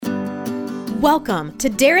Welcome to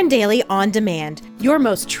Darren Daily On Demand, your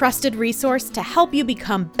most trusted resource to help you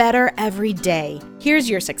become better every day. Here's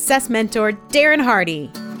your success mentor, Darren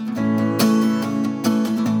Hardy.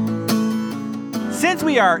 Since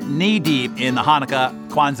we are knee-deep in the Hanukkah,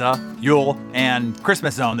 Kwanzaa, Yule, and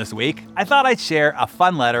Christmas zone this week, I thought I'd share a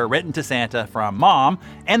fun letter written to Santa from Mom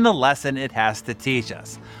and the lesson it has to teach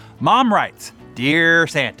us. Mom writes, "Dear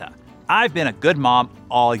Santa, I've been a good mom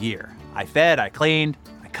all year. I fed, I cleaned,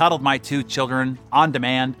 I cuddled my 2 children on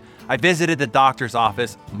demand. I visited the doctor's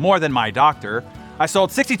office more than my doctor. I sold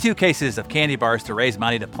 62 cases of candy bars to raise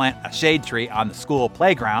money to plant a shade tree on the school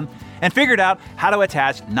playground, and figured out how to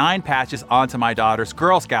attach 9 patches onto my daughter's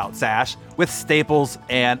Girl Scout sash with staples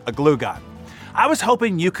and a glue gun. I was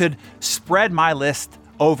hoping you could spread my list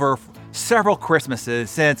over several Christmases,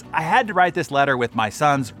 since I had to write this letter with my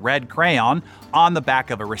son's red crayon on the back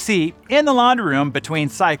of a receipt in the laundry room between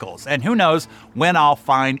cycles, and who knows when I'll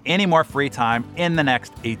find any more free time in the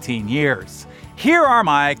next 18 years. Here are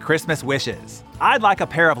my Christmas wishes. I'd like a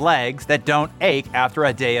pair of legs that don't ache after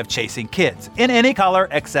a day of chasing kids, in any color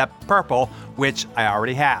except purple, which I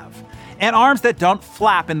already have. And arms that don't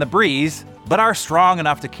flap in the breeze, but are strong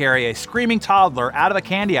enough to carry a screaming toddler out of a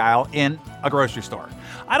candy aisle in a grocery store.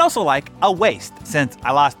 I'd also like a waist, since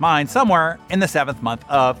I lost mine somewhere in the 7th month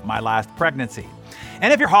of my last pregnancy.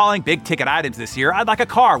 And if you're hauling big ticket items this year, I'd like a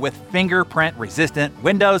car with fingerprint-resistant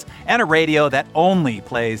windows and a radio that only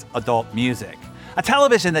plays adult music. A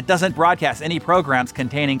television that doesn't broadcast any programs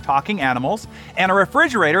containing talking animals, and a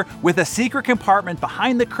refrigerator with a secret compartment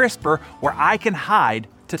behind the crisper where I can hide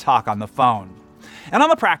to talk on the phone. And on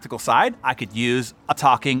the practical side, I could use a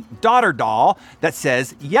talking daughter doll that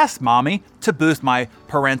says, "Yes, Mommy," to boost my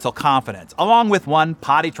parental confidence, along with 1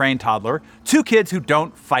 potty-trained toddler, 2 kids who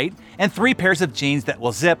don't fight, and 3 pairs of jeans that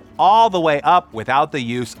will zip all the way up without the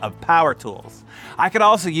use of power tools. I could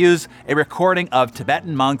also use a recording of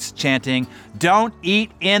Tibetan monks chanting, "Don't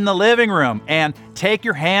eat in the living room," and "Take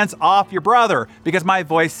your hands off your brother," because my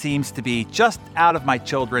voice seems to be just out of my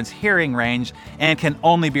children's hearing range and can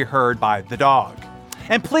only be heard by the dog.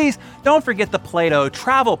 And please don't forget the Play-Doh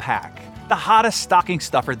travel pack, the hottest stocking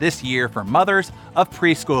stuffer this year for mothers of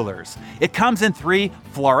preschoolers. It comes in 3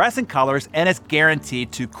 fluorescent colors and is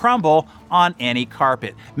guaranteed to crumble on any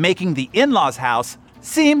carpet, making the in-laws' house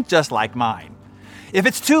seem just like mine. If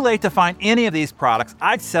it's too late to find any of these products,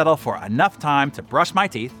 I'd settle for enough time to brush my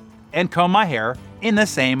teeth and comb my hair in the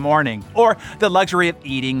same morning, or the luxury of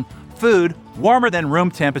eating food warmer than room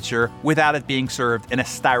temperature without it being served in a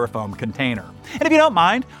styrofoam container. And if you don't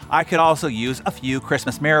mind, I could also use a few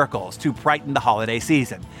Christmas miracles to brighten the holiday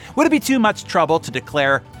season. Would it be too much trouble to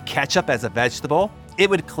declare ketchup as a vegetable? It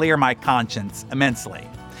would clear my conscience immensely.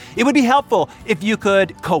 It would be helpful if you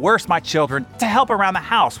could coerce my children to help around the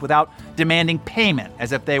house without demanding payment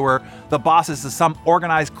as if they were the bosses of some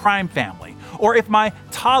organized crime family, or if my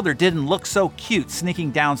toddler didn't look so cute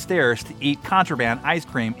sneaking downstairs to eat contraband ice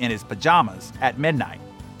cream in his pajamas at midnight.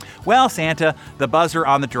 Well, Santa, the buzzer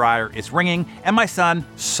on the dryer is ringing, and my son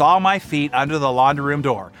saw my feet under the laundry room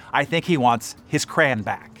door. I think he wants his crayon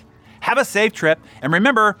back. Have a safe trip, and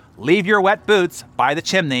remember, leave your wet boots by the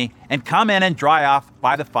chimney and come in and dry off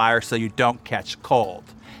by the fire so you don't catch cold.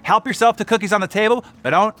 Help yourself to cookies on the table, but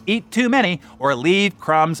don't eat too many or leave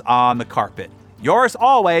crumbs on the carpet. Yours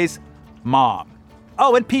always, Mom.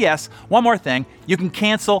 Oh, and P.S., one more thing. You can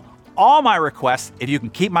cancel all my requests if you can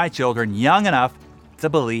keep my children young enough to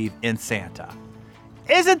believe in Santa.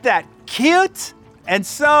 Isn't that cute? And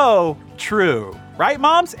so true, right,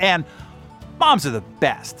 moms? And moms are the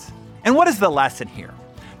best. And what is the lesson here?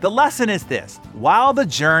 The lesson is this: while the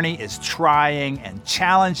journey is trying and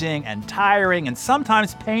challenging and tiring and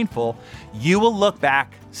sometimes painful, you will look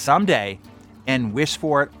back someday and wish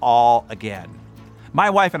for it all again. My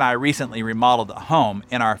wife and I recently remodeled a home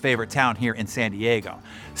in our favorite town here in San Diego.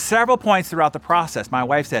 Several points throughout the process, my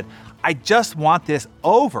wife said, "I just want this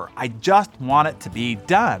over. I just want it to be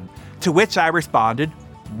done." To which I responded,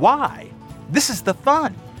 "Why? This is the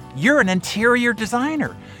fun. You're an interior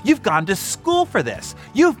designer. You've gone to school for this.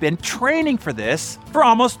 You've been training for this for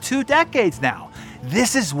almost 2 decades now.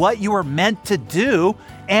 This is what you were meant to do,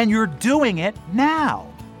 and you're doing it now."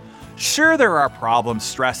 Sure, there are problems,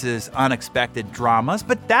 stresses, unexpected dramas,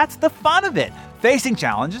 but that's the fun of it. Facing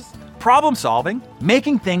challenges, problem solving,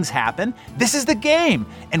 making things happen. This is the game.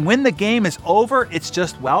 And when the game is over, it's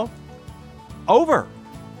just, well, over.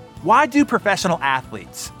 Why do professional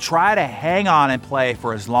athletes try to hang on and play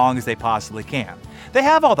for as long as they possibly can? They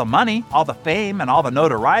have all the money, all the fame, and all the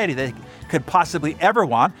notoriety they could possibly ever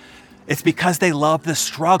want. It's because they love the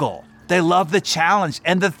struggle. They love the challenge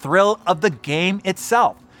and the thrill of the game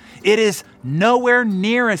itself. It is nowhere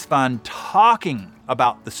near as fun talking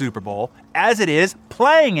about the Super Bowl as it is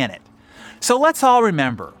playing in it. So let's all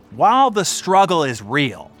remember, while the struggle is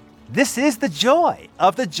real, this is the joy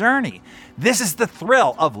of the journey. This is the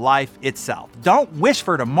thrill of life itself. Don't wish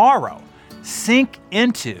for tomorrow. Sink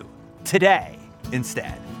into today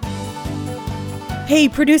instead. Hey,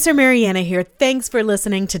 producer Mariana here. Thanks for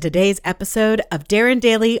listening to today's episode of Darren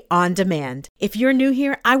Daily On Demand. If you're new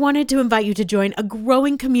here, I wanted to invite you to join a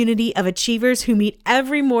growing community of achievers who meet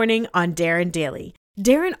every morning on Darren Daily.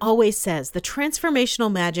 Darren always says the transformational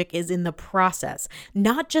magic is in the process,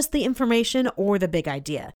 not just the information or the big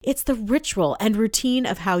idea. It's the ritual and routine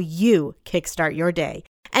of how you kickstart your day.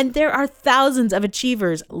 And there are thousands of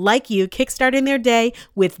achievers like you kickstarting their day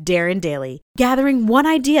with Darren Daily. Gathering one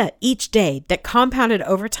idea each day that compounded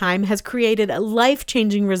over time has created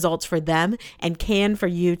life-changing results for them and can for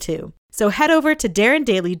you too. So head over to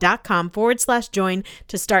darrendaily.com/join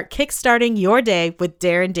to start kickstarting your day with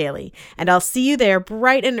Darren Daily. And I'll see you there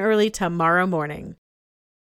bright and early tomorrow morning.